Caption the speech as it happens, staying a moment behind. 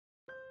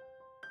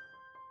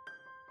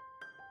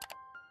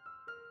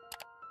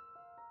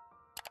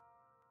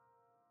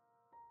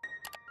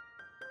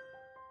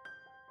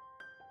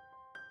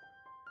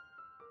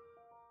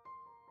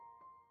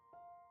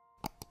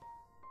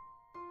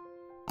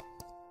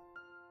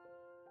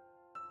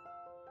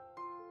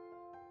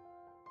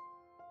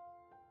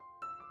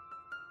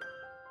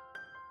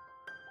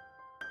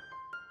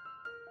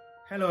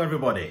Hello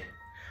everybody,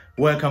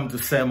 welcome to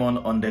Sermon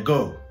on the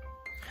Go.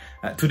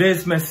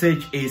 Today's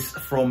message is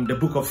from the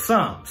book of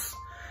Psalms,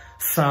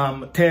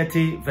 Psalm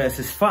 30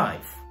 verses 5.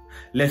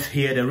 Let's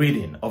hear the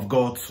reading of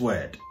God's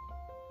word.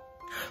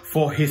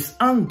 For his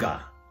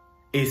anger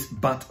is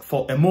but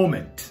for a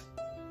moment.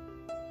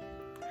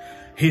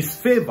 His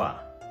favor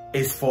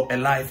is for a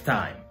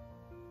lifetime.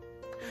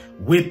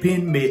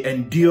 Weeping may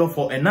endure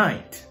for a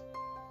night,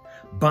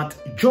 but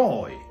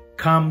joy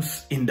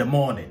comes in the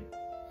morning.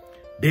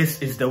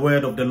 This is the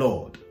word of the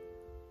Lord.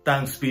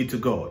 Thanks be to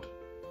God.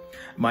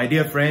 My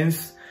dear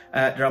friends,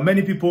 there are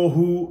many people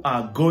who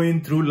are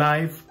going through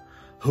life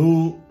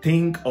who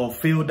think or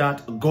feel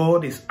that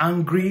God is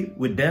angry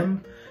with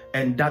them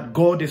and that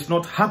God is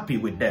not happy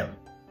with them.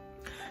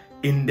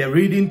 In the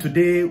reading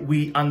today,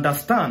 we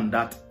understand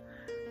that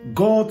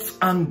God's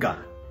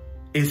anger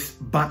is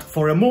but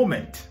for a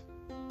moment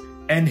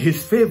and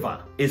his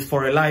favor is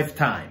for a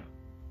lifetime.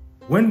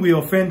 When we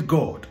offend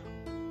God,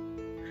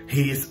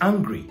 he is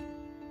angry.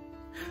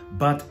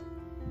 But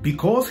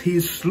because he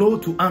is slow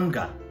to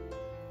anger,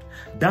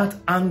 that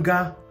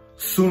anger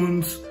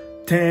soon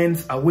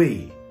turns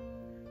away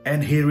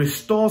and he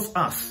restores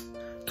us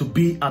to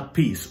be at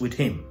peace with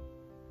him.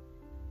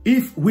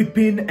 If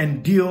weeping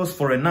endures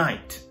for a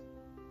night,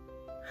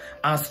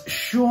 as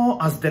sure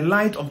as the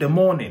light of the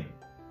morning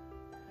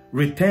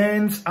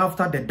returns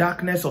after the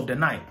darkness of the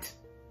night,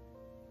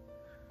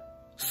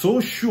 so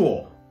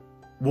sure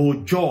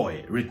will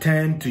joy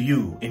return to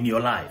you in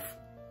your life.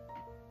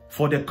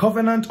 For the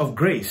covenant of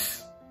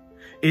grace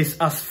is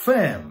as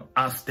firm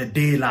as the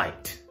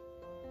daylight.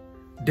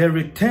 The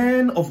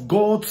return of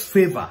God's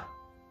favor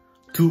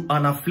to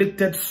an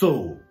afflicted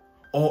soul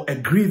or a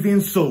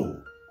grieving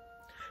soul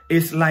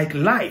is like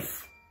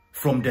life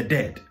from the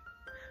dead.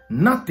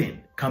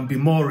 Nothing can be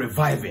more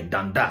reviving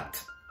than that.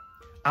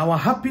 Our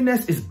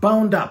happiness is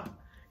bound up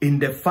in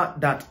the fact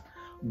that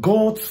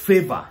God's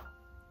favor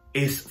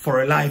is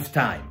for a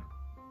lifetime.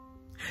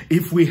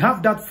 If we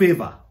have that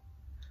favor,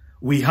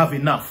 we have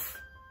enough.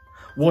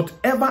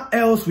 Whatever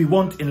else we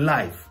want in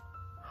life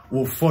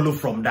will follow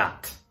from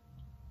that.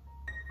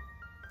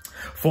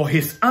 For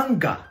his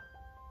anger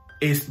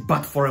is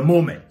but for a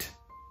moment.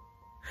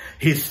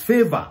 His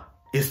favor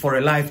is for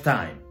a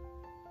lifetime.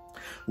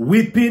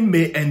 Weeping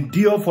may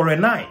endure for a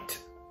night,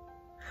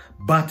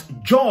 but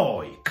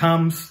joy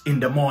comes in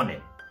the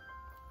morning.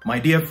 My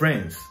dear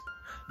friends,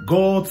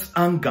 God's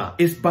anger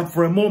is but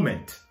for a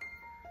moment,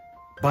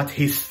 but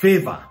his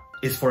favor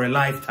is for a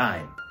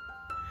lifetime.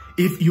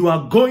 If you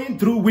are going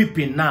through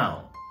weeping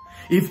now,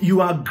 if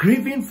you are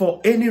grieving for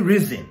any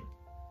reason,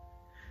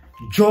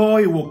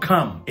 joy will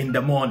come in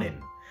the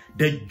morning.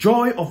 The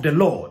joy of the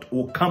Lord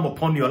will come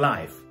upon your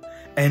life,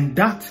 and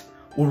that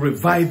will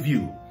revive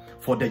you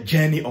for the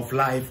journey of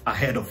life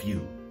ahead of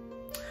you.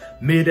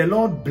 May the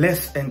Lord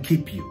bless and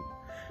keep you.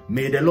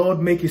 May the Lord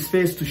make his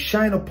face to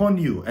shine upon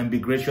you and be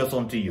gracious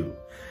unto you.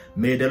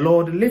 May the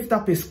Lord lift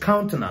up his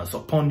countenance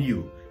upon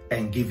you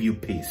and give you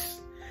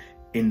peace.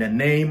 In the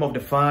name of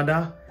the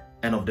Father,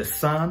 and of the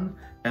Son,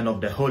 and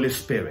of the Holy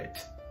Spirit.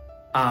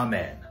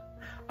 Amen.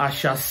 I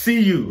shall see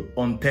you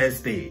on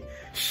Thursday.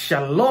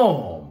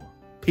 Shalom.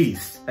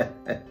 Peace.